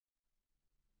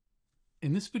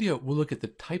In this video, we'll look at the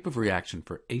type of reaction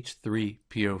for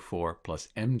H3PO4 plus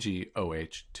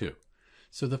MgOH2.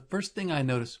 So the first thing I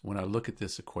notice when I look at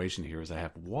this equation here is I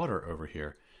have water over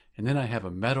here, and then I have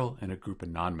a metal and a group of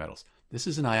nonmetals. This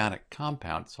is an ionic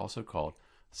compound. It's also called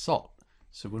salt.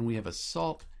 So when we have a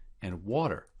salt and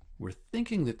water, we're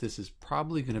thinking that this is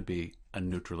probably going to be a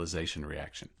neutralization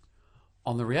reaction.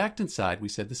 On the reactant side, we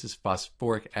said this is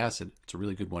phosphoric acid. It's a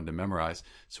really good one to memorize.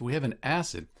 So we have an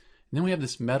acid, and then we have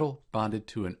this metal bonded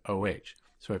to an OH.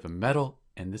 So we have a metal,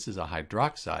 and this is a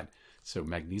hydroxide. So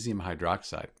magnesium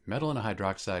hydroxide. Metal and a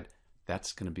hydroxide,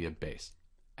 that's going to be a base.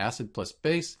 Acid plus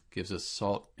base gives us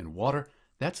salt and water.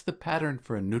 That's the pattern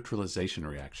for a neutralization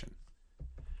reaction.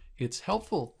 It's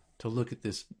helpful to look at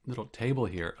this little table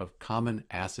here of common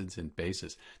acids and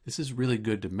bases. This is really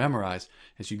good to memorize.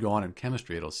 As you go on in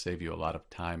chemistry, it'll save you a lot of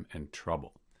time and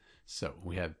trouble. So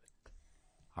we have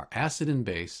our acid and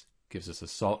base gives us a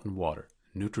salt and water,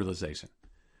 neutralization.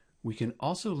 We can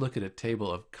also look at a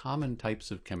table of common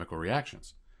types of chemical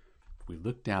reactions. If we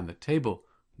look down the table,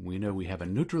 we know we have a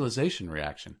neutralization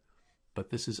reaction, but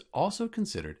this is also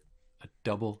considered a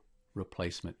double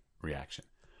replacement reaction.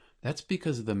 That's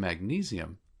because of the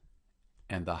magnesium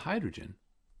and the hydrogen,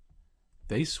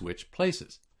 they switch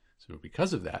places. So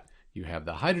because of that, you have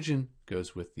the hydrogen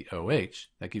goes with the OH,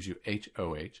 that gives you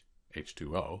HOH,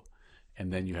 H2O,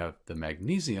 and then you have the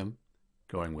magnesium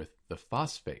going with the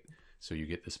phosphate. So you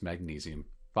get this magnesium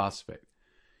phosphate.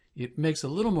 It makes a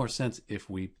little more sense if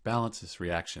we balance this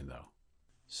reaction though.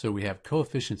 So we have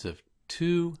coefficients of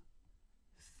 2,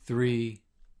 3,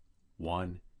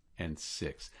 1, and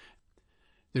 6.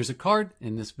 There's a card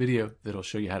in this video that'll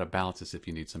show you how to balance this if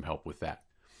you need some help with that.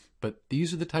 But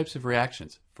these are the types of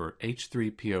reactions for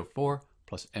H3PO4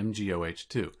 plus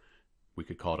MgOH2. We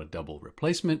could call it a double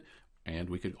replacement, and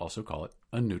we could also call it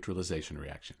a neutralization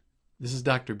reaction. This is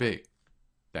Dr. B.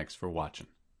 Thanks for watching.